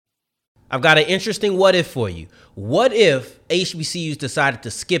I've got an interesting what if for you. What if HBCUs decided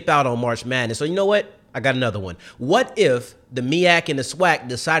to skip out on March Madness? So you know what? I got another one. What if the MEAC and the SWAC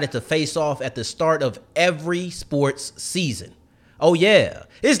decided to face off at the start of every sports season? Oh yeah,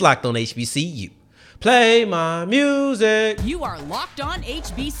 it's Locked On HBCU. Play my music. You are Locked On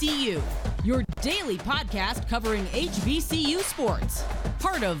HBCU, your daily podcast covering HBCU sports.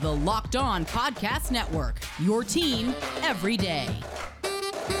 Part of the Locked On Podcast Network, your team every day.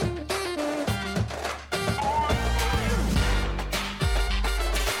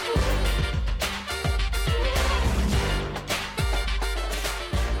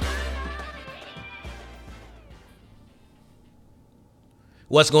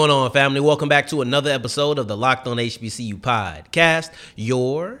 What's going on, family? Welcome back to another episode of the Locked On HBCU podcast,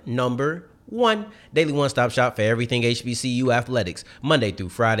 your number one daily one-stop shop for everything HBCU athletics, Monday through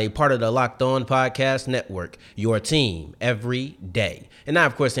Friday, part of the Locked On Podcast Network, your team every day. And I,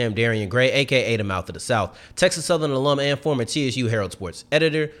 of course, am Darian Gray, a.k.a. the Mouth of the South, Texas Southern alum and former TSU Herald Sports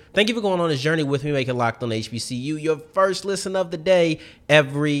editor. Thank you for going on this journey with me, making Locked On HBCU your first listen of the day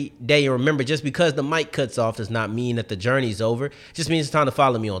every day. And remember, just because the mic cuts off does not mean that the journey's over. It just means it's time to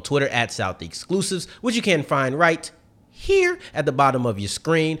follow me on Twitter at South Exclusives, which you can find right here at the bottom of your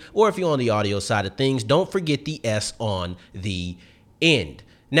screen, or if you're on the audio side of things, don't forget the S on the end.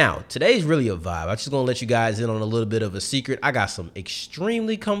 Now, today's really a vibe. I'm just going to let you guys in on a little bit of a secret. I got some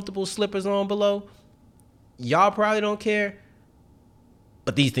extremely comfortable slippers on below. Y'all probably don't care,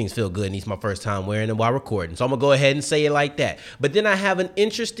 but these things feel good, and it's my first time wearing them while recording. So I'm going to go ahead and say it like that. But then I have an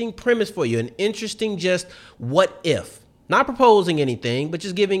interesting premise for you, an interesting just what if. Not proposing anything, but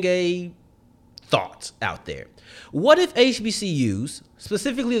just giving a thought out there. What if HBCUs,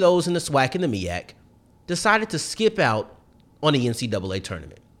 specifically those in the SWAC and the MEAC, decided to skip out on the NCAA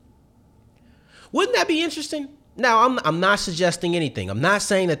tournament? Wouldn't that be interesting? Now, I'm not suggesting anything. I'm not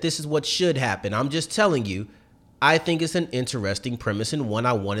saying that this is what should happen. I'm just telling you, I think it's an interesting premise and one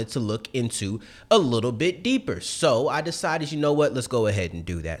I wanted to look into a little bit deeper. So I decided, you know what, let's go ahead and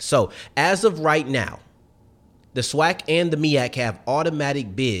do that. So as of right now, the SWAC and the MEAC have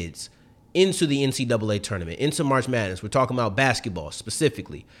automatic bids into the NCAA tournament, into March Madness. We're talking about basketball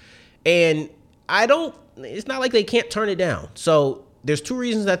specifically. And it's not like they can't turn it down. So there's two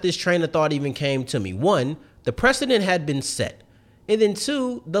reasons that this train of thought even came to me. One, the precedent had been set. And then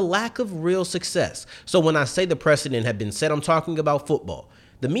two, the lack of real success. So when I say the precedent had been set, I'm talking about football.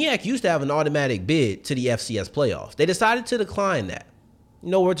 The MEAC used to have an automatic bid to the FCS playoffs. They decided to decline that.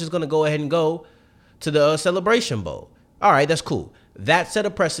 We're just going to go ahead and go to the Celebration Bowl. All right, that's cool. That set a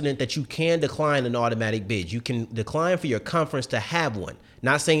precedent that you can decline an automatic bid. You can decline for your conference to have one.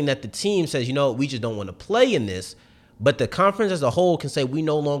 Not saying that the team says, we just don't want to play in this, but the conference as a whole can say we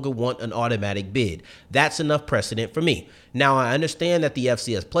no longer want an automatic bid. That's enough precedent for me. Now, I understand that the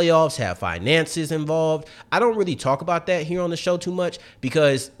FCS playoffs have finances involved. I don't really talk about that here on the show too much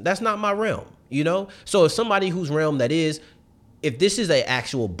because that's not my realm, So if somebody whose realm that is, if this is an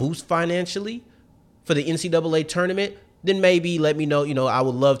actual boost financially for the NCAA tournament, then maybe let me know, I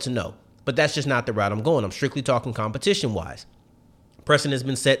would love to know. But that's just not the route I'm going. I'm strictly talking competition-wise. Precedent has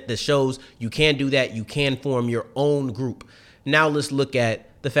been set that shows you can do that. You can form your own group. Now let's look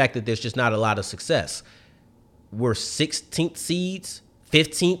at the fact that there's just not a lot of success. We're 16th seeds,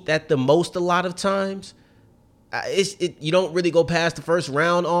 15th at the most a lot of times. You don't really go past the first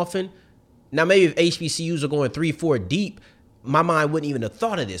round often. Now maybe if HBCUs are going 3-4 deep, my mind wouldn't even have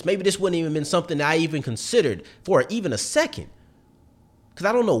thought of this. Maybe this wouldn't even been something that I even considered for even a second. Because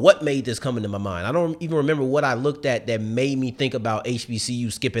I don't know what made this come into my mind. I don't even remember what I looked at that made me think about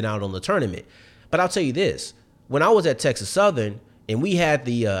HBCU skipping out on the tournament. But I'll tell you this. When I was at Texas Southern and we had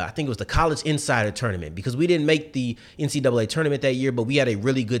I think it was the College Insider Tournament, because we didn't make the NCAA tournament that year, but we had a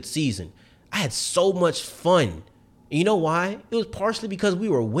really good season. I had so much fun. And you know why? It was partially because we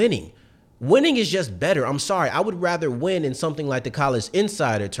were winning. Winning is just better. I'm sorry. I would rather win in something like the College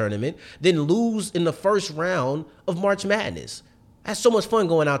Insider Tournament than lose in the first round of March Madness. I had so much fun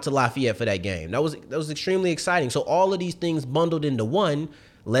going out to Lafayette for that game. That was extremely exciting. So all of these things bundled into one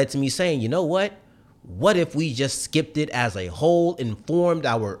led to me saying, you know what? What if we just skipped it as a whole and formed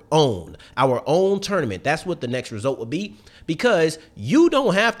our own tournament? That's what the next result would be, because you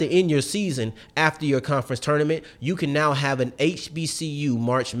don't have to end your season after your conference tournament. You can now have an HBCU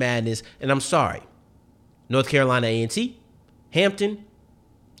March Madness. And I'm sorry, North Carolina A&T, Hampton,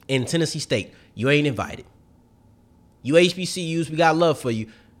 and Tennessee State, you ain't invited. You HBCUs, we got love for you,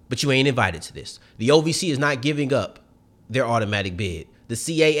 but you ain't invited to this. The OVC is not giving up their automatic bid. The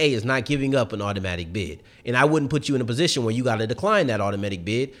CAA is not giving up an automatic bid. And I wouldn't put you in a position where you got to decline that automatic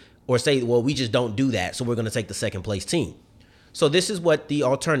bid or say, well, we just don't do that, so we're going to take the second place team. So this is what the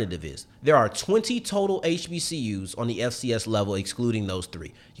alternative is. There are 20 total HBCUs on the FCS level, excluding those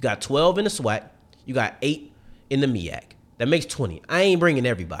 3. You got 12 in the SWAC. You got 8 in the MEAC. That makes 20. I ain't bringing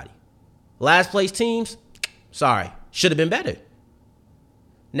everybody. Last place teams, sorry, should have been better.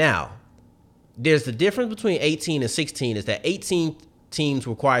 Now, there's the difference between 18 and 16 is that 18 teams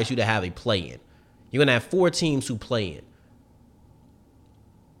requires you to have a play-in. You're going to have 4 teams who play in.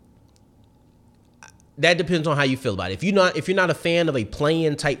 That depends on how you feel about it. If you're not a fan of a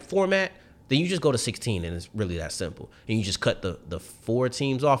play-in type format, then you just go to 16, and it's really that simple. And you just cut the 4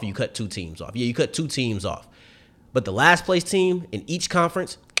 teams off, or you cut 2 teams off. Yeah, you cut 2 teams off. But the last place team in each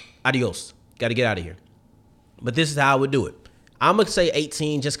conference, adios. Got to get out of here. But this is how I would do it. I'm going to say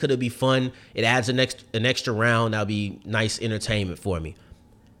 18 just because it'd be fun. It adds an extra round. That'll be nice entertainment for me.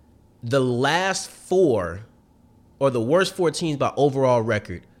 The last 4, or the worst 4 teams by overall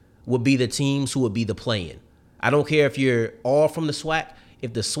record, would be the teams who would be the play-in. I don't care if you're all from the SWAC.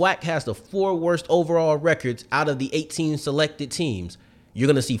 If the SWAC has the 4 worst overall records out of the 18 selected teams, you're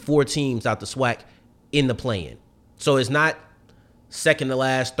going to see 4 teams out the SWAC in the play-in. So it's not second to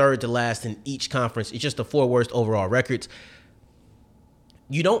last, third to last in each conference. It's just the 4 worst overall records.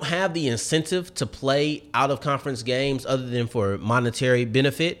 You don't have the incentive to play out-of-conference games other than for monetary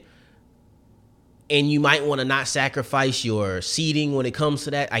benefit. And you might want to not sacrifice your seeding when it comes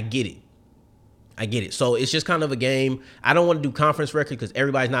to that. I get it. So it's just kind of a game. I don't want to do conference record because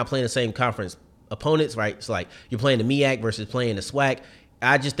everybody's not playing the same conference opponents, right? It's like you're playing the MEAC versus playing the SWAC.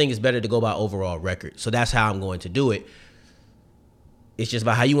 I just think it's better to go by overall record. So that's how I'm going to do it. It's just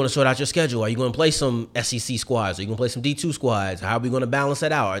about how you want to sort out your schedule. Are you going to play some SEC squads? Are you going to play some D2 squads? How are we going to balance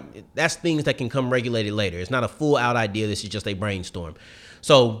that out? That's things that can come regulated later. It's not a full out idea. This is just a brainstorm.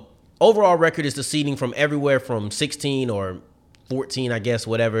 So overall record is the seeding from everywhere from 16 or 14, I guess,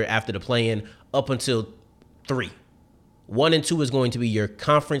 whatever, after the play-in up until 3. 1 and 2 is going to be your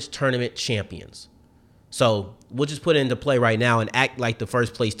conference tournament champions. So we'll just put it into play right now and act like the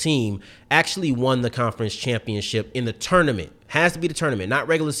first place team actually won the conference championship in the tournament. Has to be the tournament, not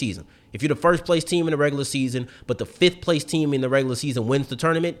regular season. If you're the first place team in the regular season, but the 5th place team in the regular season wins the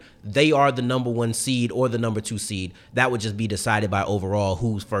tournament, they are the number 1 seed or the number 2 seed. That would just be decided by overall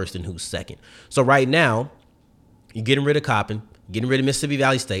who's first and who's second. So right now, you're getting rid of Coppin, getting rid of Mississippi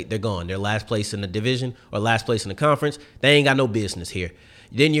Valley State. They're gone. They're last place in the division or last place in the conference. They ain't got no business here.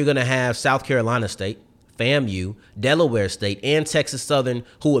 Then you're going to have South Carolina State, FAMU, Delaware State, and Texas Southern,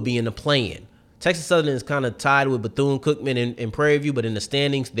 who would be in the play-in. Texas Southern is kind of tied with Bethune-Cookman and Prairie View, but in the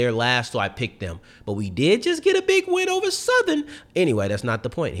standings, they're last, so I picked them. But we did just get a big win over Southern. Anyway, that's not the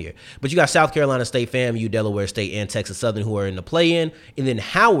point here. But you got South Carolina State, FAMU, Delaware State, and Texas Southern who are in the play-in. And then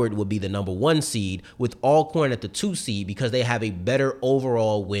Howard would be the number 1 seed with Alcorn at the 2 seed because they have a better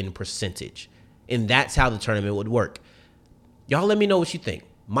overall win percentage. And that's how the tournament would work. Y'all let me know what you think.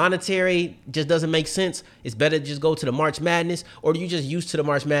 Monetary just doesn't make sense. It's better to just go to the March Madness, or you just used to the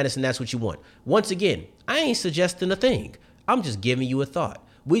March Madness and that's what you want. Once again, I ain't suggesting a thing. I'm just giving you a thought.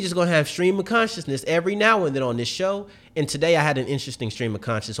 We just going to have stream of consciousness every now and then on this show. And today I had an interesting stream of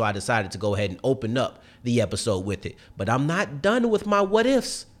consciousness, so I decided to go ahead and open up the episode with it. But I'm not done with my what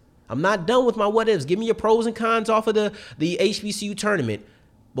ifs. Give me your pros and cons off of the HBCU tournament.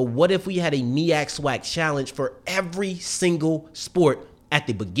 But what if we had a MEAC SWAC challenge for every single sport at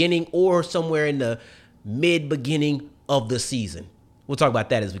the beginning or somewhere in the mid-beginning of the season? We'll talk about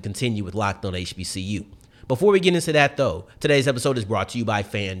that as we continue with Locked On HBCU. Before we get into that, though, today's episode is brought to you by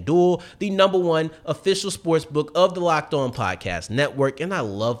FanDuel, the number 1 official sports book of the Locked On Podcast Network. And I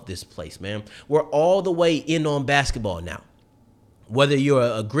love this place, man. We're all the way in on basketball now. Whether you're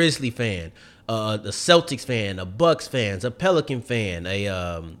a Grizzly fan, a Celtics fan, a Bucks fan, a Pelican fan,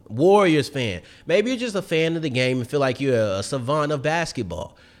 a Warriors fan. Maybe you're just a fan of the game and feel like you're a savant of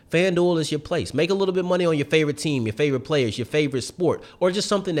basketball. FanDuel is your place. Make a little bit of money on your favorite team, your favorite players, your favorite sport, or just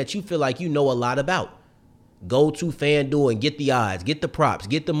something that you feel like you know a lot about. Go to FanDuel and get the odds, get the props,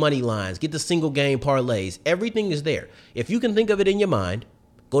 get the money lines, get the single game parlays. Everything is there. If you can think of it in your mind,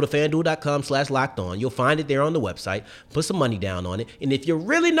 go to FanDuel.com/lockedon. You'll find it there on the website. Put some money down on it. And if you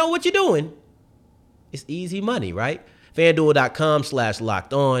really know what you're doing, it's easy money, right?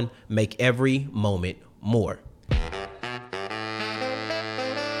 FanDuel.com/lockedon. Make every moment more.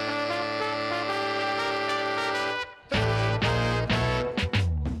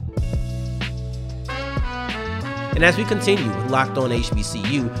 And as we continue with Locked On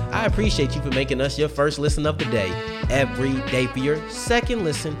HBCU, I appreciate you for making us your first listen of the day. Every day for your second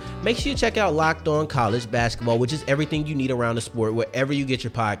listen, make sure you check out Locked On College Basketball, which is everything you need around the sport, wherever you get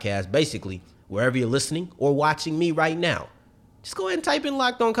your podcast, basically wherever you're listening or watching me right now. Just go ahead and type in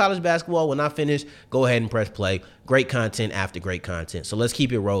Locked On College Basketball. When I finish, go ahead and press play. Great content after great content. So let's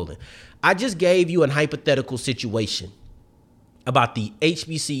keep it rolling. I just gave you a hypothetical situation about the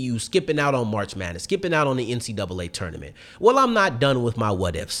HBCU skipping out on March Madness, skipping out on the NCAA tournament. Well, I'm not done with my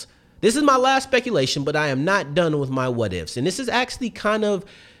what ifs. This is my last speculation, but I am not done with my what ifs. And this is actually kind of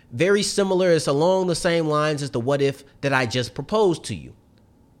very similar. It's along the same lines as the what if that I just proposed to you.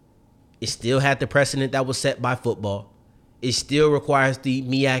 It still had the precedent that was set by football. It still requires the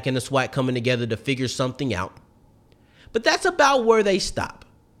MEAC and the SWAC coming together to figure something out. But that's about where they stop.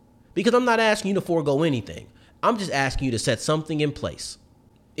 Because I'm not asking you to forego anything. I'm just asking you to set something in place.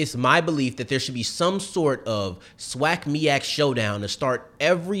 It's my belief that there should be some sort of SWAC MEAC showdown to start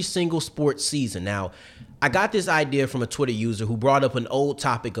every single sports season. Now, I got this idea from a Twitter user who brought up an old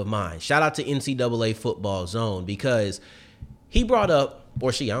topic of mine. Shout out to NCAA Football Zone, because he brought up,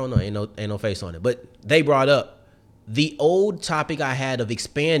 or she, I don't know, ain't no face on it, but they brought up the old topic I had of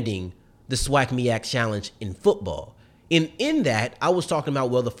expanding the SWAC MEAC challenge in football. And in that, I was talking about,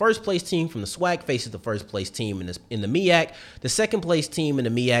 well, the first place team from the SWAC faces the first place team in the MEAC. The second place team in the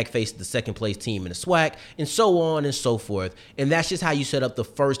MEAC faces the second place team in the SWAC, and so on and so forth. And that's just how you set up the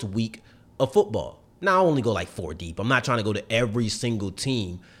first week of football. Now, I only go like 4 deep. I'm not trying to go to every single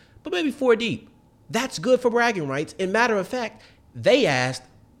team, but maybe 4 deep. That's good for bragging rights. And matter of fact, they asked,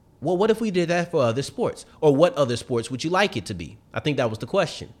 well, what if we did that for other sports? Or what other sports would you like it to be? I think that was the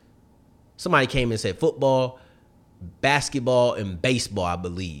question. Somebody came and said football, basketball, and baseball, I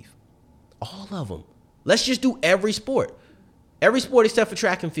believe. All of them. Let's just do every sport. Every sport except for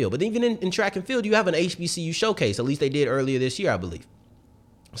track and field. But even in track and field, you have an HBCU showcase. At least they did earlier this year, I believe.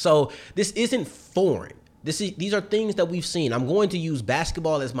 So this isn't foreign. These are things that we've seen. I'm going to use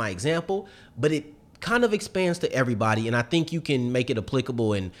basketball as my example, but it kind of expands to everybody, and I think you can make it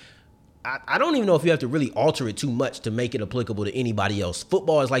applicable. And I don't even know if you have to really alter it too much to make it applicable to anybody else.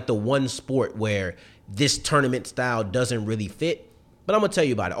 Football is like the one sport where this tournament style doesn't really fit. But I'm going to tell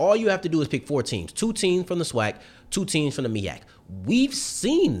you about it. All you have to do is pick 4 teams. 2 teams from the SWAC, 2 teams from the MEAC. We've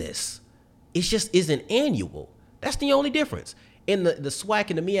seen this. It just isn't annual. That's the only difference. And the SWAC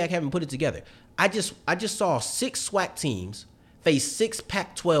and the MEAC haven't put it together. I just saw 6 SWAC teams face 6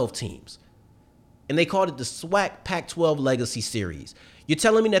 Pac-12 teams. And they called it the SWAC Pac-12 Legacy Series. You're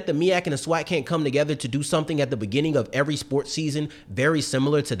telling me that the MEAC and the SWAC can't come together to do something at the beginning of every sports season very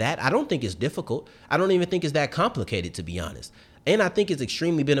similar to that? I don't think it's difficult. I don't even think it's that complicated, to be honest. And I think it's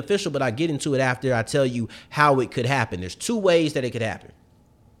extremely beneficial, but I get into it after I tell you how it could happen. There's 2 ways that it could happen,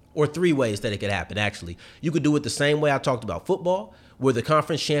 or 3 ways that it could happen, actually. You could do it the same way I talked about football, where the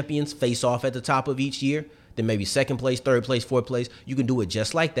conference champions face off at the top of each year, then maybe 2nd place, 3rd place, 4th place. You can do it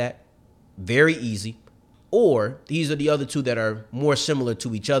just like that. Very easy. Or these are the other 2 that are more similar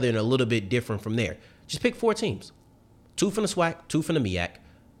to each other and a little bit different from there. Just pick 4 teams. 2 from the SWAC, 2 from the MEAC.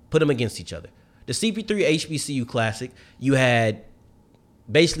 Put them against each other. The CP3 HBCU Classic, you had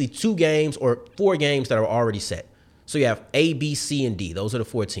basically 2 games or 4 games that are already set. So you have A, B, C, and D. Those are the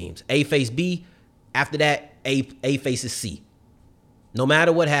 4 teams. A face B. After that, A faces C. No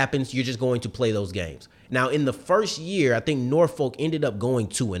matter what happens, you're just going to play those games. Now, in the first year, I think Norfolk ended up going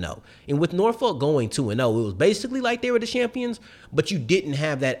 2-0. And with Norfolk going 2-0, it was basically like they were the champions, but you didn't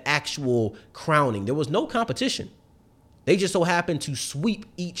have that actual crowning. There was no competition. They just so happened to sweep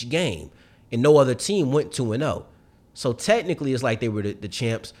each game, and no other team went 2-0. So technically, it's like they were the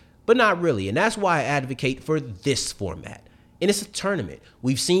champs, but not really. And that's why I advocate for this format. And it's a tournament.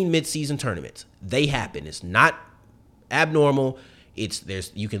 We've seen midseason tournaments. They happen. It's not abnormal.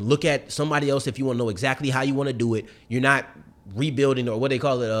 You can look at somebody else if you want to know exactly how you want to do it. You're not rebuilding, or what they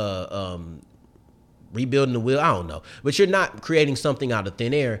call it, rebuilding the wheel. I don't know. But you're not creating something out of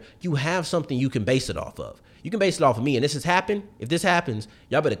thin air. You have something you can base it off of. You can base it off of me. And if this happens,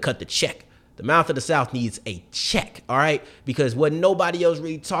 y'all better cut the check. The mouth of the South needs a check, all right? Because what nobody else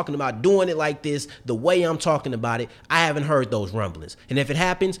really talking about doing it like this, the way I'm talking about it, I haven't heard those rumblings. And if it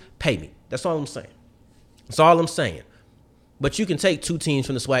happens, pay me. That's all I'm saying. That's all I'm saying. But you can take 2 teams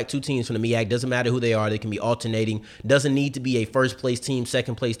from the SWAC, 2 teams from the MEAC. Doesn't matter who they are. They can be alternating. Doesn't need to be a first place team,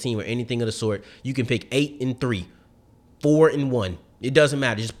 second place team, or anything of the sort. You can pick 8 and 3, 4 and 1. It doesn't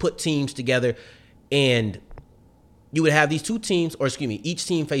matter. Just put teams together, and you would have these 2 teams, each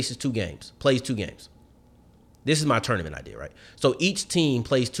team faces 2 games, plays 2 games. This is my tournament idea, right? So each team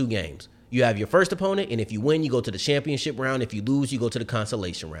plays 2 games. You have your first opponent, and if you win, you go to the championship round. If you lose, you go to the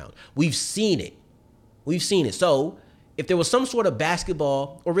consolation round. We've seen it. So if there was some sort of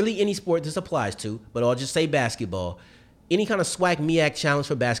basketball, or really any sport this applies to, but I'll just say basketball, any kind of SWAC MEAC challenge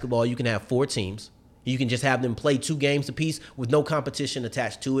for basketball, you can have 4 teams. You can just have them play 2 games apiece with no competition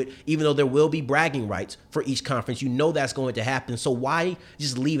attached to it, even though there will be bragging rights for each conference. You know that's going to happen. So why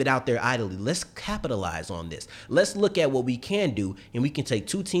just leave it out there idly? Let's capitalize on this. Let's look at what we can do, and we can take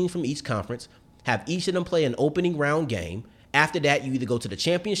 2 teams from each conference, have each of them play an opening round game. After that, you either go to the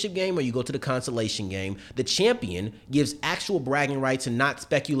championship game or you go to the consolation game. The champion gives actual bragging rights and not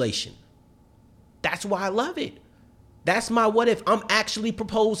speculation. That's why I love it. That's my what if. I'm actually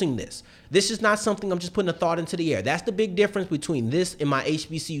proposing this. This is not something I'm just putting a thought into the air. That's the big difference between this and my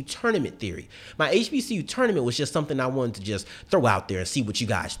HBCU tournament theory. My HBCU tournament was just something I wanted to just throw out there and see what you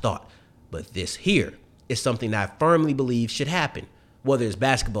guys thought. But this here is something that I firmly believe should happen. Whether it's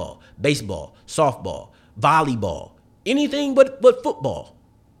basketball, baseball, softball, volleyball, anything but football.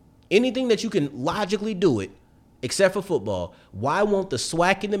 Anything that you can logically do it, except for football. Why won't the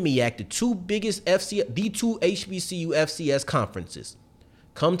SWAC and the MEAC, the 2 biggest the 2 HBCU FCS conferences,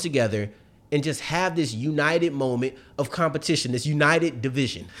 come together and just have this united moment of competition, this united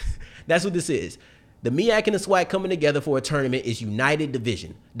division? That's what this is. The MEAC and the SWAC coming together for a tournament is united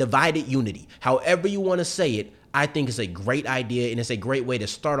division, divided unity. However you want to say it, I think it's a great idea, and it's a great way to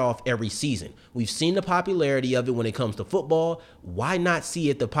start off every season. We've seen the popularity of it when it comes to football. Why not see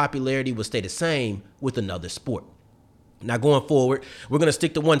if the popularity will stay the same with another sport? Now, going forward, we're going to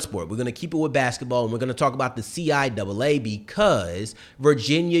stick to one sport. We're going to keep it with basketball, and we're going to talk about the CIAA because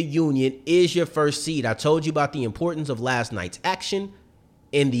Virginia Union is your first seed. I told you about the importance of last night's action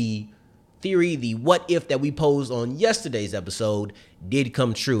and the theory, the what if that we posed on yesterday's episode did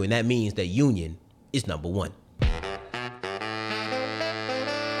come true, and that means that Union is number 1.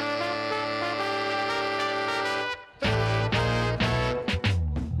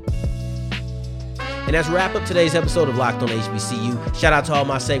 And that's wrap up today's episode of Locked on HBCU. Shout out to all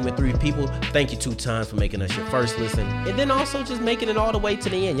my segment 3 people. Thank you 2 times for making us your first listen. And then also just making it all the way to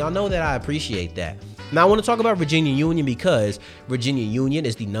the end. Y'all know that I appreciate that. Now I want to talk about Virginia Union because Virginia Union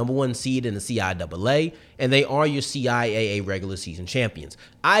is the number 1 seed in the CIAA, and they are your CIAA regular season champions.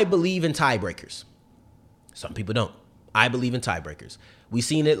 I believe in tiebreakers. Some people don't. I believe in tiebreakers. We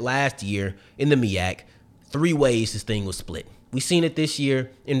seen it last year in the MEAC. 3 ways this thing was split. We seen it this year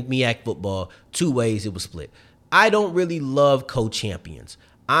in MEAC football. 2 ways it was split. I don't really love co-champions.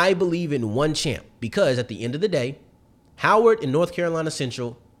 I believe in one champ because at the end of the day, Howard and North Carolina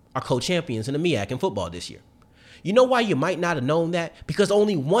Central are co-champions in the MEAC in football this year. You know why you might not have known that? Because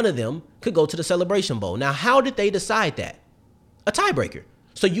only one of them could go to the Celebration Bowl. Now, how did they decide that? A tiebreaker.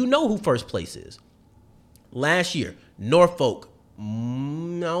 So you know who first place is. Last year, Norfolk, I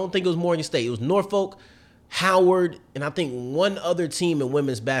don't think it was Morgan State. It was Norfolk, Howard, and I think one other team in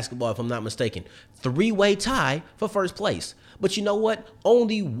women's basketball, if I'm not mistaken. 3-way tie for first place. But you know what?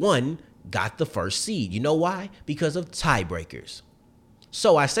 Only one got the first seed. You know why? Because of tiebreakers.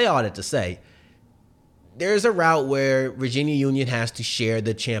 So I say all that to say, there's a route where Virginia Union has to share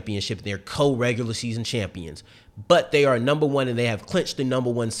the championship. They're co-regular season champions. But they are number 1 and they have clinched the number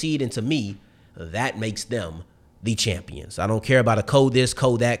 1 seed. And to me, that makes them the champions. I don't care about a code this,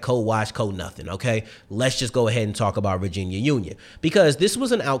 code that, code watch, code nothing, okay? Let's just go ahead and talk about Virginia Union because this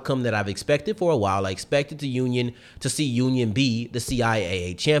was an outcome that I've expected for a while. I expected to see Union be the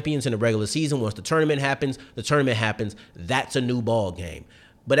CIAA champions in the regular season. Once the tournament happens. That's a new ball game.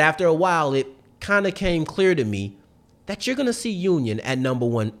 But after a while, it kind of came clear to me that you're going to see Union at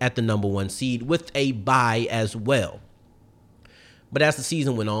the number 1 seed with a bye as well. But as the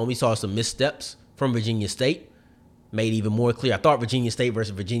season went on, we saw some missteps from Virginia State. Made even more clear. I thought Virginia State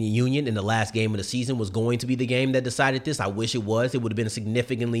versus Virginia Union in the last game of the season was going to be the game that decided this. I wish it was. It would have been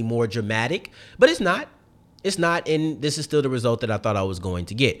significantly more dramatic, but it's not. It's not, and this is still the result that I thought I was going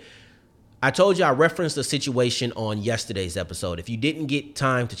to get. I told you I referenced the situation on yesterday's episode. If you didn't get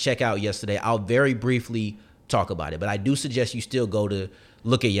time to check out yesterday, I'll very briefly talk about it, but I do suggest you still go to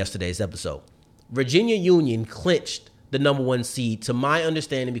look at yesterday's episode. Virginia Union clinched the number 1 seed, to my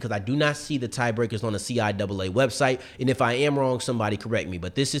understanding, because I do not see the tiebreakers on the CIAA website. And if I am wrong, somebody correct me.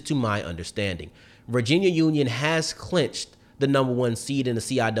 But this is to my understanding. Virginia Union has clinched the number 1 seed in the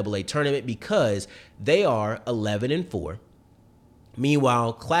CIAA tournament because they are 11-4.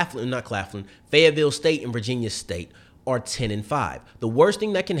 Meanwhile, Fayetteville State and Virginia State are 10-5. The worst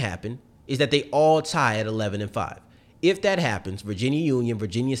thing that can happen is that they all tie at 11-5. If that happens, Virginia Union,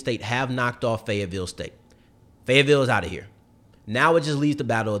 Virginia State have knocked off Fayetteville State. Fayetteville is out of here. Now it just leaves the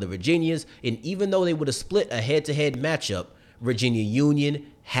battle of the Virginias, and even though they would have split a head-to-head matchup, Virginia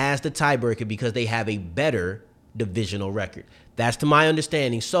Union has the tiebreaker because they have a better divisional record. That's to my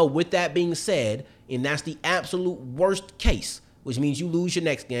understanding. So with that being said, and that's the absolute worst case, which means you lose your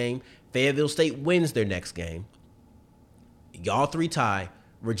next game, Fayetteville State wins their next game, y'all 3 tie,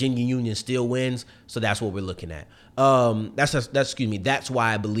 Virginia Union still wins. So that's what we're looking at. That's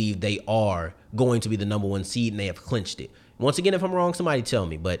why I believe they are going to be the number 1 seed and they have clinched it. Once again, if I'm wrong, somebody tell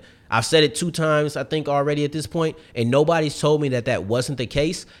me. But I've said it 2 times, I think, already at this point, and nobody's told me that wasn't the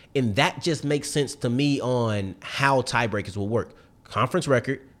case. And that just makes sense to me on how tiebreakers will work. Conference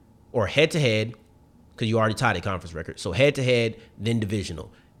record or head-to-head, because you already tied a conference record. So head-to-head, then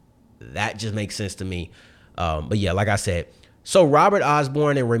divisional. That just makes sense to me. But yeah, like I said, so Robert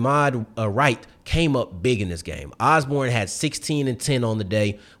Osborne and Ramad Wright came up big in this game. Osborne had 16 and 10 on the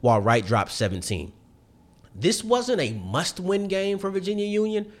day, while Wright dropped 17. This wasn't a must-win game for Virginia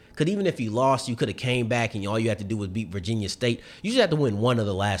Union, because even if you lost, you could have came back and all you had to do was beat Virginia State. You just have to win one of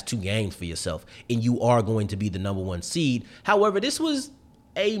the last 2 games for yourself, and you are going to be the number 1 seed. However, this was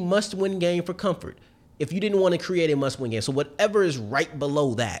a must-win game for comfort. If you didn't want to create a must-win game, so whatever is right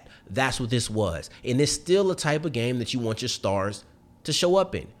below that, that's what this was. And it's still a type of game that you want your stars to show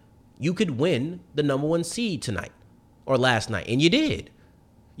up in. You could win the number 1 seed tonight or last night, and you did.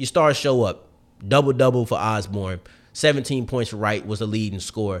 Your stars show up. Double-double for Osborne. 17 points for Wright was the leading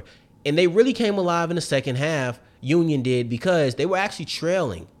scorer. And they really came alive in the second half, Union did, because they were actually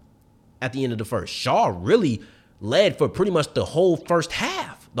trailing at the end of the first. Shaw really led for pretty much the whole first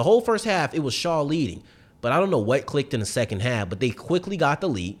half. The whole first half, it was Shaw leading. But I don't know what clicked in the second half, but they quickly got the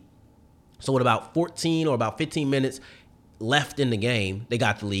lead. So with about 14 or about 15 minutes left in the game, they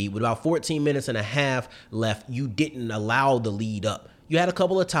got the lead. With about 14 minutes and a half left, you didn't allow the lead up. You had a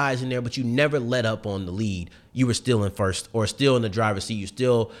couple of ties in there, but you never let up on the lead. You were still in first or still in the driver's seat. You're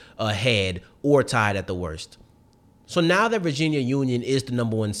still ahead or tied at the worst. So now that Virginia Union is the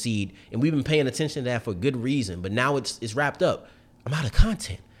number 1 seed, and we've been paying attention to that for good reason, but now it's wrapped up. I'm out of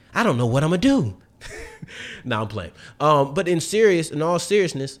content. I don't know what I'm going to do. Now I'm playing. But in all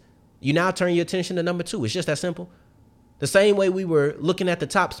seriousness, you now turn your attention to number 2. It's just that simple. The same way we were looking at the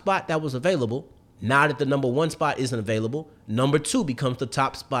top spot that was available. Now that the number 1 spot isn't available, number 2 becomes the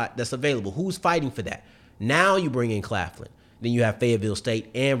top spot that's available. Who's fighting for that? Now you bring in Claflin. Then you have Fayetteville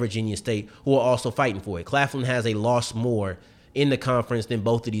State and Virginia State who are also fighting for it. Claflin has a loss more in the conference than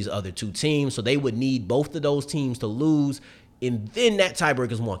both of these other 2 teams, so they would need both of those teams to lose, and then that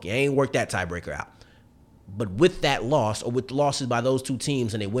tiebreaker's wonky. I ain't worked that tiebreaker out. But with that loss, or with losses by those 2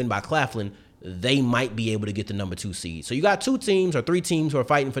 teams, and they win by Claflin, they might be able to get the number 2 seed. So you got 2 teams or 3 teams who are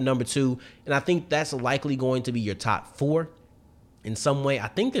fighting for number 2, and I think that's likely going to be your top 4 in some way. I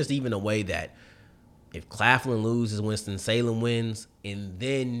think there's even a way that if Claflin loses, Winston-Salem wins, and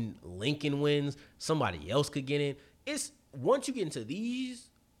then Lincoln wins, somebody else could get in. It's once you get into these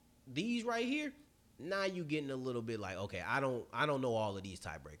right here, now you getting a little bit like, okay, I don't know all of these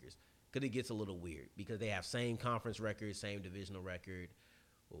tiebreakers, because it gets a little weird because they have same conference record, same divisional record.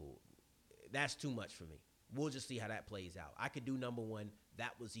 Ooh, that's too much for me. We'll just see how that plays out. I could do number 1.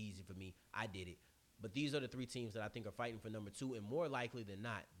 That was easy for me. I did it. But these are the 3 teams that I think are fighting for number 2, and more likely than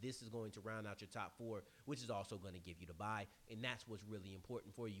not, this is going to round out your top 4, which is also going to give you the bye, and that's what's really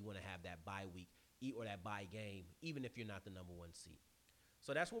important for you. You want to have that bye week or that bye game, even if you're not the number 1 seed.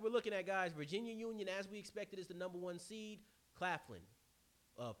 So that's what we're looking at, guys. Virginia Union, as we expected, is the number 1 seed. Claflin,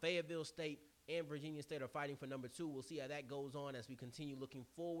 Fayetteville State, and Virginia State are fighting for number 2. We'll see how that goes on as we continue looking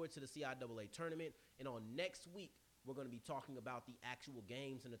forward to the CIAA tournament. And on next week, we're going to be talking about the actual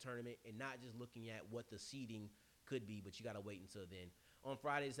games in the tournament and not just looking at what the seeding could be, but you got to wait until then. On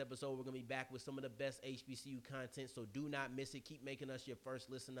Friday's episode, we're going to be back with some of the best HBCU content, so do not miss it. Keep making us your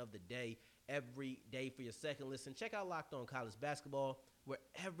first listen of the day every day for your second listen. Check out Locked On College Basketball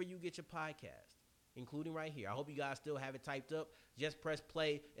wherever you get your podcast, including right here. I hope you guys still have it typed up. Just press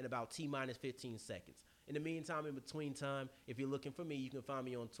play in about T-minus 15 seconds. In the meantime, in between time, if you're looking for me, you can find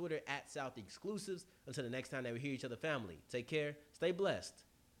me on Twitter at South Exclusives. Until the next time that we hear each other, family, take care, stay blessed.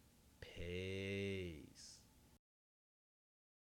 Peace.